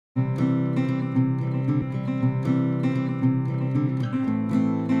Hey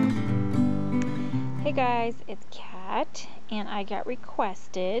guys, it's Kat, and I got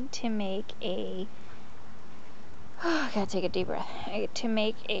requested to make a I gotta take a deep breath. To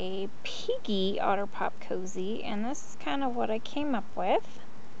make a piggy Otter Pop cozy, and this is kind of what I came up with.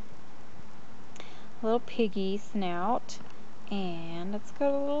 A little piggy snout, and it's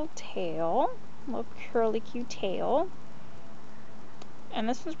got a little tail, a little curly cute tail. And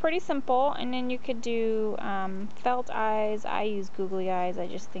this was pretty simple, and then you could do felt eyes. I use googly eyes. I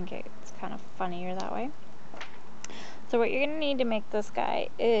just think it's kind of funnier that way. So what you're going to need to make this guy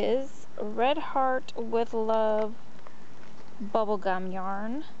is Red Heart with Love bubblegum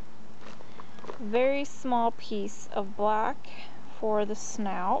yarn, very small piece of black for the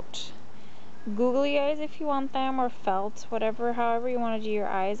snout, googly eyes if you want them, or felt, whatever, however you want to do your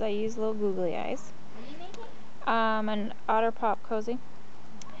eyes. I use little googly eyes. An Otter Pop cozy,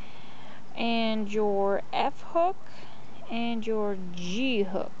 and your F hook and your G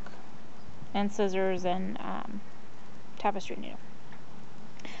hook, and scissors and tapestry needle.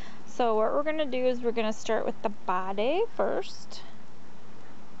 So what we're going to do is we're going to start with the body first,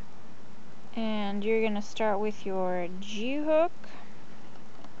 and you're going to start with your G hook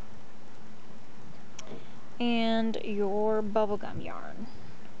and your bubblegum yarn.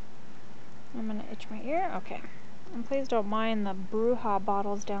 I'm going to itch my ear. Okay. And please don't mind the Bruja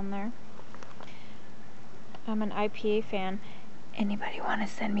bottles down there. I'm an IPA fan. Anybody want to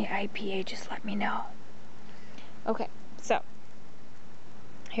send me IPA, just let me know. Okay, so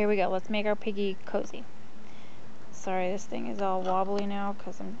here we go. Let's make our piggy cozy. Sorry, this thing is all wobbly now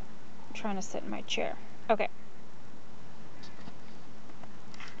because I'm trying to sit in my chair. Okay.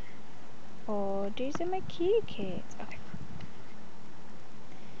 Oh, these are my kitty kids. Okay.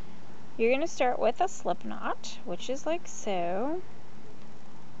 You're going to start with a slip knot, which is like so.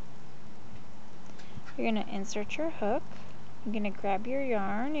 You're going to insert your hook. You're going to grab your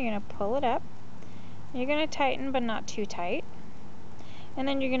yarn. You're going to pull it up. You're going to tighten, but not too tight. And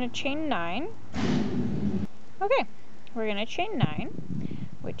then you're going to chain 9. Okay, we're going to chain 9,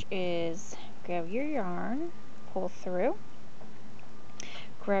 which is grab your yarn, pull through,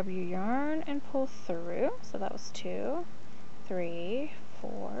 grab your yarn and pull through. So that was 2, 3,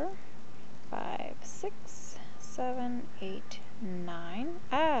 4, 5, 6, 7, 8, 9.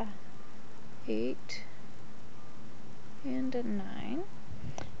 8 and a 9.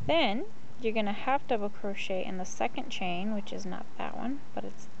 Then you're going to half double crochet in the second chain, which is not that one, but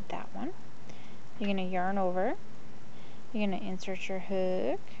it's that one. You're going to yarn over. You're going to insert your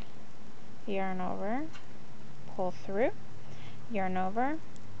hook, yarn over, pull through, yarn over,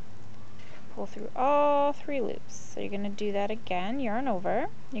 pull through all 3 loops. So you're going to do that again, yarn over.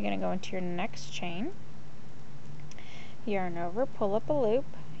 You're going to go into your next chain, yarn over, pull up a loop,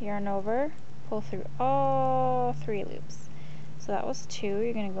 yarn over, pull through all 3 loops. So that was 2.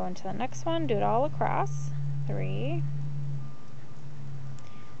 You're going to go into the next one, do it all across. 3,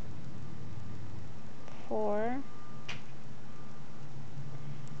 4,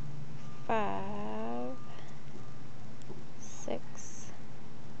 5, 6,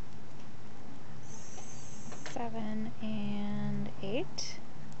 7, and 8.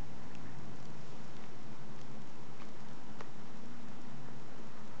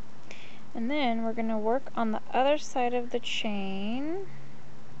 And then we're going to work on the other side of the chain.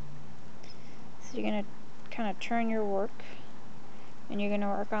 So you're going to kind of turn your work, and you're going to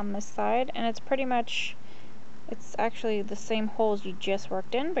work on this side, and it's pretty much, it's actually the same holes you just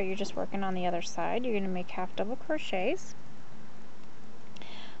worked in, but you're just working on the other side. You're going to make half double crochets.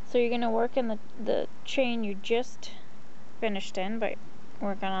 So you're going to work in the chain you just finished in, but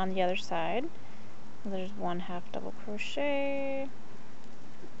working on the other side. There's 1 half double crochet,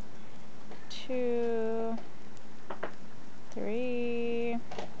 2, 3,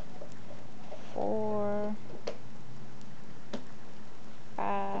 4,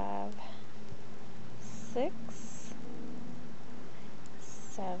 5, 6,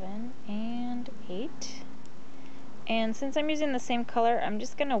 7, and 8. And since I'm using the same color, I'm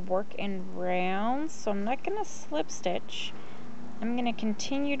just going to work in rounds, so I'm not going to slip stitch. I'm going to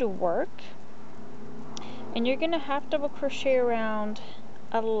continue to work, and you're going to half double crochet around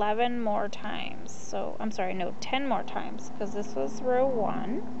 11 more times. So I'm sorry, no, 10 more times, because this was row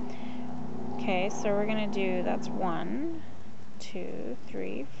 1. Okay, so we're going to do, that's 1, 2,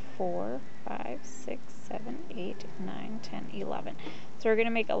 3, 4, 5, 6, 7, 8, 9, 10, 11. So we're going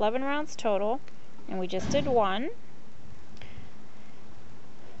to make 11 rounds total, and we just did 1.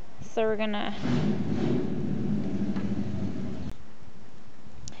 So we're going to,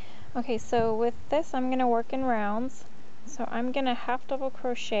 okay, so with this I'm going to work in rounds. So I'm going to half double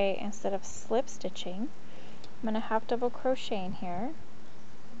crochet instead of slip stitching. I'm going to half double crochet in here.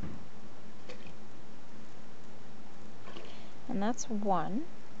 And that's 1.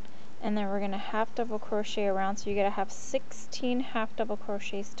 And then we're going to half double crochet around, so you're going to have 16 half double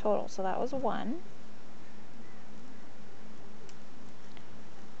crochets total. So that was 1,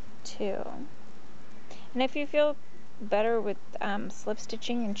 2. And if you feel better with slip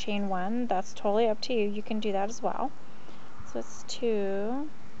stitching and chain 1, that's totally up to you. You can do that as well. So it's 2,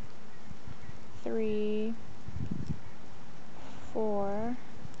 3, 4,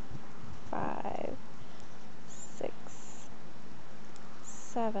 5, 6,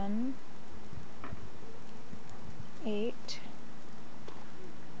 7, 8,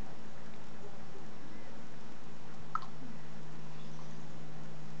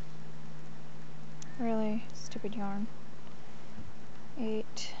 really stupid yarn,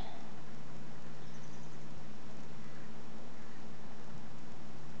 8,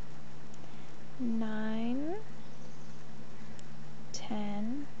 9,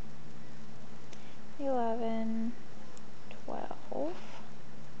 10, 11, 12,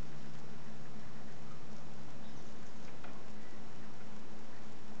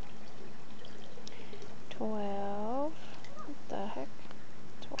 12, what the heck,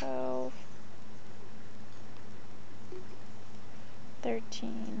 12,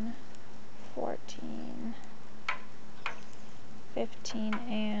 13, 14, 15,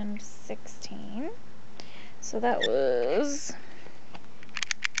 and 16. So that was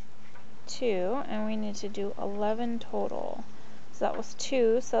 2, and we need to do 11 total. So that was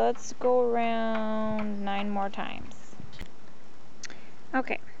 2, so let's go around 9 more times.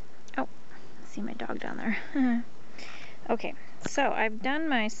 Okay. Oh, I see my dog down there. Okay, so I've done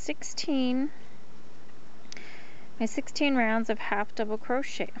my 16 rounds of half double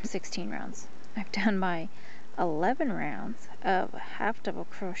crochet. 16 rounds. I've done my 11 rounds of half double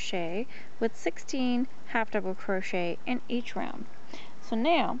crochet with 16 half double crochet in each round. So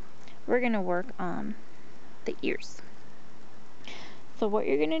now we're going to work on the ears. So what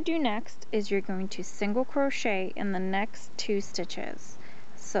you're going to do next is you're going to single crochet in the next 2 stitches.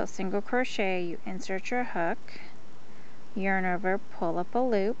 So single crochet, you insert your hook, yarn over, pull up a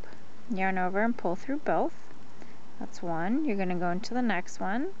loop, yarn over and pull through both. That's 1. You're going to go into the next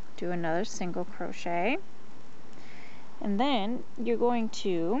one, do another single crochet, and then you're going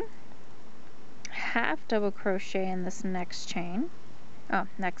to half double crochet in this next chain,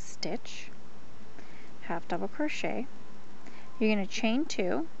 next stitch, half double crochet. You're going to chain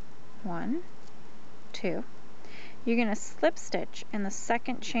 2, 1, 2. You're going to slip stitch in the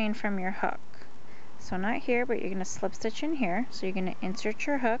second chain from your hook. So not here, but you're going to slip stitch in here. So you're going to insert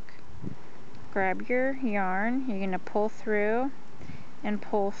your hook, grab your yarn, you're going to pull through and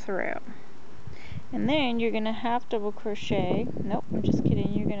pull through. And then you're going to half double crochet. Nope, I'm just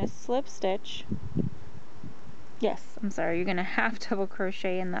kidding. You're going to slip stitch. Yes, I'm sorry. You're going to half double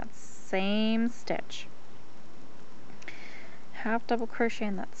crochet in that same stitch. Half double crochet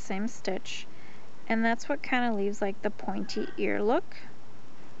in that same stitch. And that's what kind of leaves like the pointy ear look.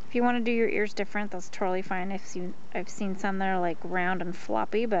 If you want to do your ears different, that's totally fine. I've seen some that are like round and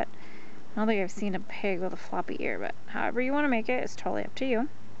floppy, but I don't think I've seen a pig with a floppy ear, but however you want to make it is totally up to you.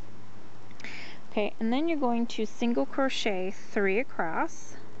 Okay, and then you're going to single crochet 3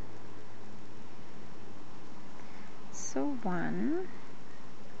 across. So 1,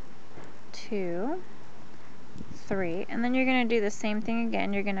 2, 3, and then you're going to do the same thing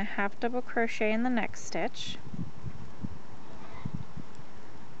again. You're going to half double crochet in the next stitch.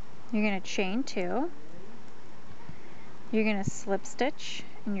 You're going to chain 2. You're going to slip stitch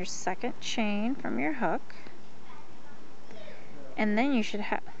in your second chain from your hook, and then you should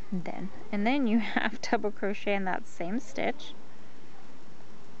have and then you half double crochet in that same stitch,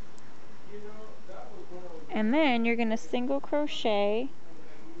 and then you're going to single crochet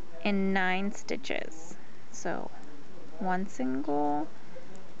in 9 stitches. So 1 single,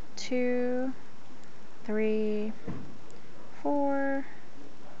 2, 3, 4,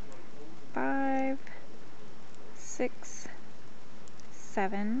 5, 6,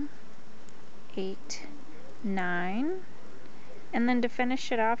 7, 8, 9, and then to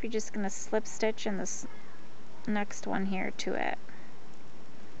finish it off, you're just going to slip stitch in this next one here to it,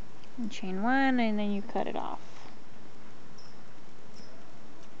 and chain 1, and then you cut it off.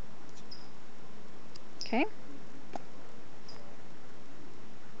 Okay,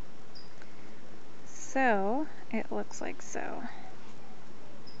 so it looks like so.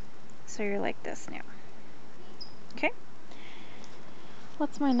 So you're like this now. Okay,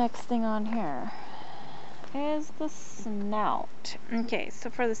 what's my next thing on here? Is the snout. Okay, so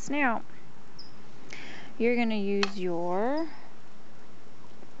for the snout, you're going to use your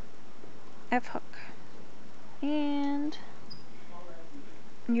F hook and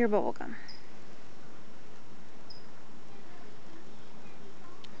your bubble gum.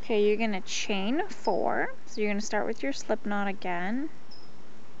 Okay, you're going to chain 4. So you're going to start with your slip knot again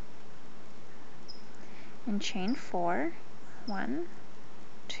and chain 4. 1,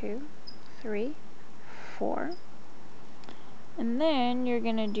 2, 3, 4. And then you're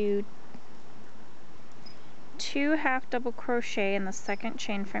going to do 2 half double crochet in the second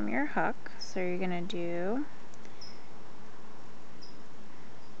chain from your hook. So you're going to do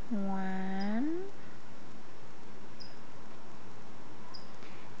 1,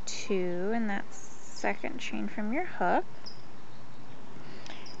 2 in that second chain from your hook.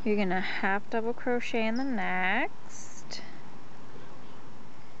 You're going to half double crochet in the next.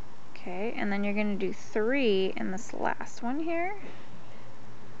 Okay, and then you're going to do 3 in this last one here.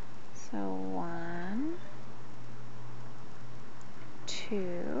 So 1,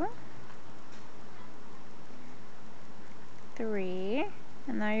 2, 3,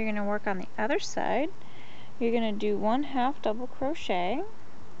 and now you're going to work on the other side. You're going to do 1 half double crochet.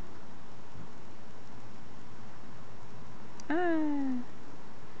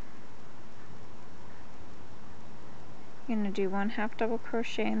 You're going to do 1 half double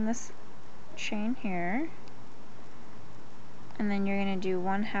crochet in this chain here, and then you're going to do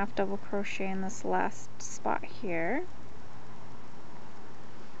 1 half double crochet in this last spot here.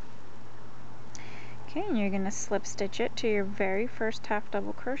 Okay, and you're going to slip stitch it to your very first half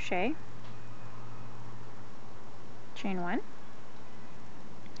double crochet, chain 1.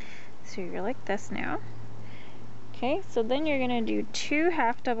 So you're like this now. Okay, so then you're going to do 2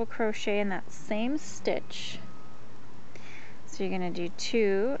 half double crochet in that same stitch. So you're going to do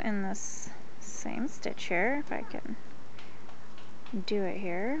 2 in this same stitch here, if I can do it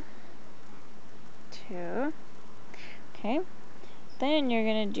here. 2. Okay. Then you're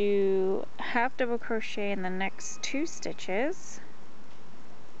going to do half double crochet in the next 2 stitches.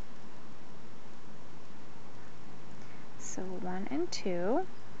 So 1 and 2.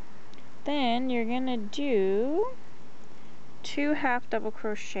 Then you're going to do 2 half double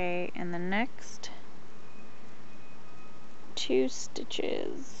crochet in the next 2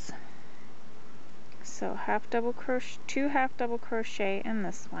 stitches. So 2 half double crochet in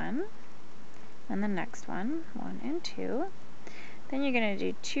this one, and the next one, 1 and 2. Then you're going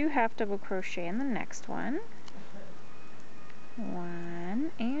to do 2 half double crochet in the next one,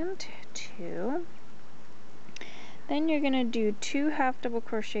 1 and 2. Then you're going to do 2 half double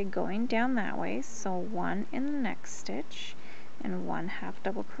crochet going down that way, so 1 in the next stitch and 1 half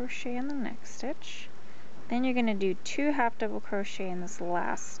double crochet in the next stitch. Then you're going to do 2 half double crochet in this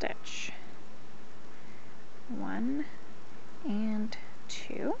last stitch, 1 and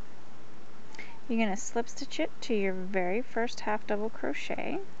 2. You're going to slip stitch it to your very first half double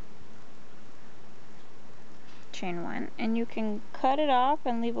crochet, chain 1, and you can cut it off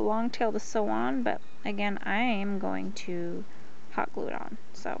and leave a long tail to sew on, but again, I am going to hot glue it on,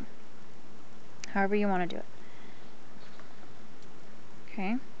 so however you want to do it.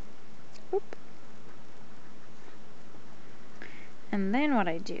 Okay. Oop. And then what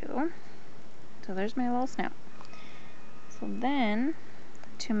I do, so there's my little snout. So then,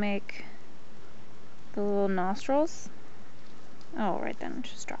 to make the little nostrils, oh, right then,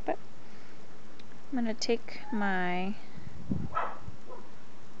 just drop it. I'm going to take my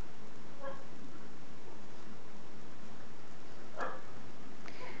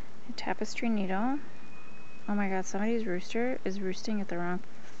tapestry needle. Oh my god, somebody's rooster is roosting at the wrong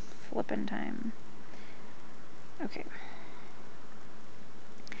flippin' time. Okay.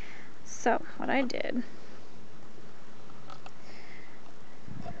 So, what I did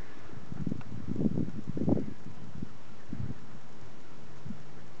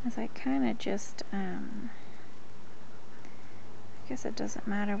is I kind of just, I guess it doesn't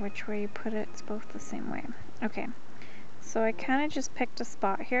matter which way you put it, it's both the same way. Okay, so I kind of just picked a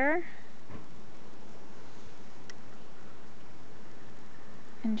spot here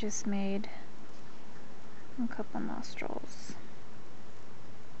and just made a couple nostrils.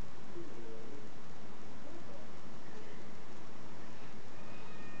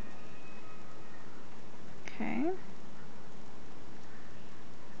 Okay.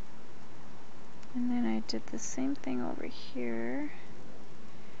 And then I did the same thing over here.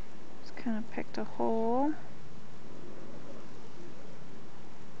 Just kind of picked a hole.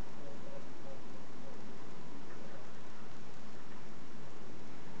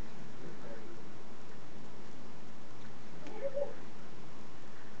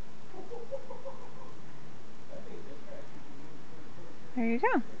 There you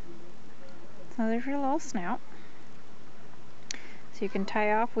go. So there's your little snout. So you can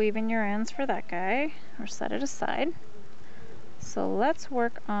tie off weaving your ends for that guy, or set it aside. So let's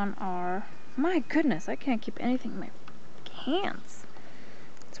work on our, my goodness, I can't keep anything in my hands.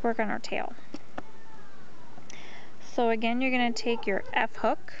 Let's work on our tail. So again, you're going to take your F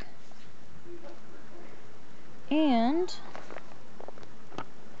hook and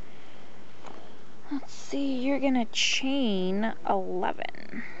let's see, you're going to chain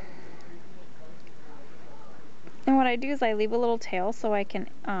 11. And what I do is I leave a little tail so I can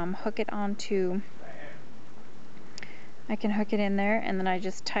hook it onto, I can hook it in there, and then I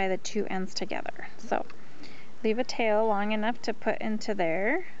just tie the two ends together. So leave a tail long enough to put into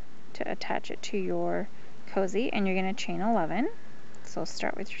there to attach it to your cozy, and you're going to chain 11. So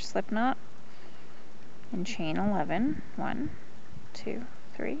start with your slip knot and chain 11. 1, 2,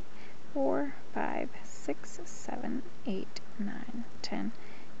 3, 4, 5, 6, 7, 8, 9, 10,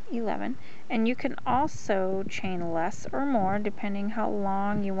 11. And you can also chain less or more depending how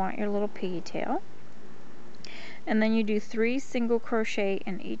long you want your little piggy tail. And then you do 3 single crochet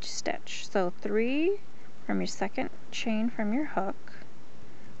in each stitch. So 3 from your second chain from your hook.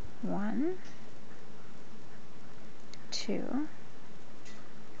 1, 2,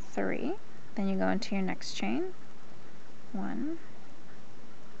 3. Then you go into your next chain. 1,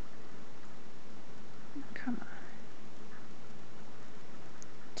 come on,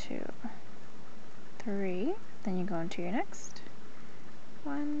 2, 3. Then you go into your next.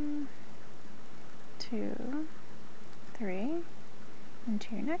 1, 2, 3.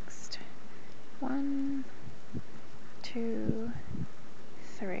 Into your next. 1, 2,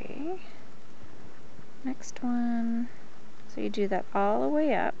 3. Next one. So you do that all the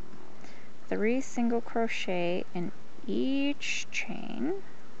way up. 3 single crochet in each chain.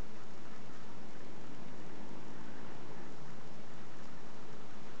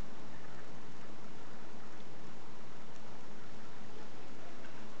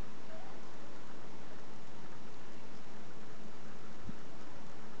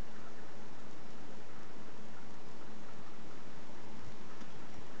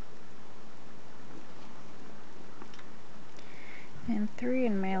 And 3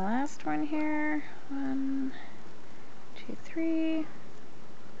 in my last one here. 1, 2, 3.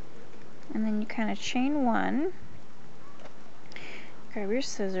 And then you kind of chain 1. Grab your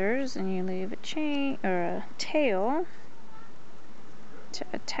scissors and you leave a chain or a tail to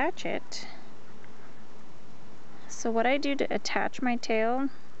attach it. So what I do to attach my tail,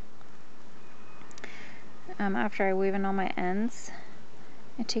 after I weave in all my ends,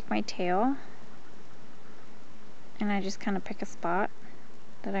 I take my tail and I just kind of pick a spot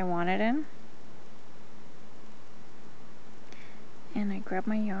that I want it in, and I grab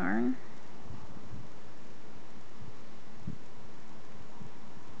my yarn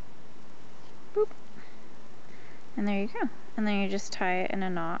boop, and there you go. And then you just tie it in a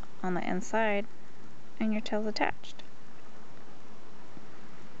knot on the inside and your tail's attached.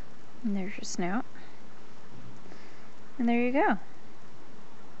 And there's your snout, and there you go.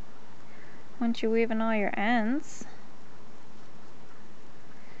 Once you weave in all your ends,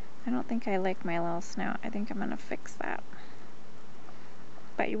 I don't think I like my little snout. I think I'm gonna fix that.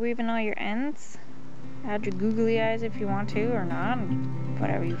 But you weave in all your ends, add your googly eyes if you want to or not,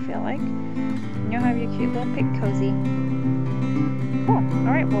 whatever you feel like. And you'll have your cute little pig cozy. Cool.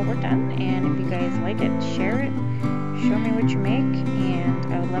 Alright, well we're done, and if you guys like it, share it, show me what you make,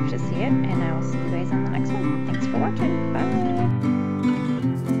 and I would love to see it, and I will see you guys on the next one. Thanks for watching. Bye!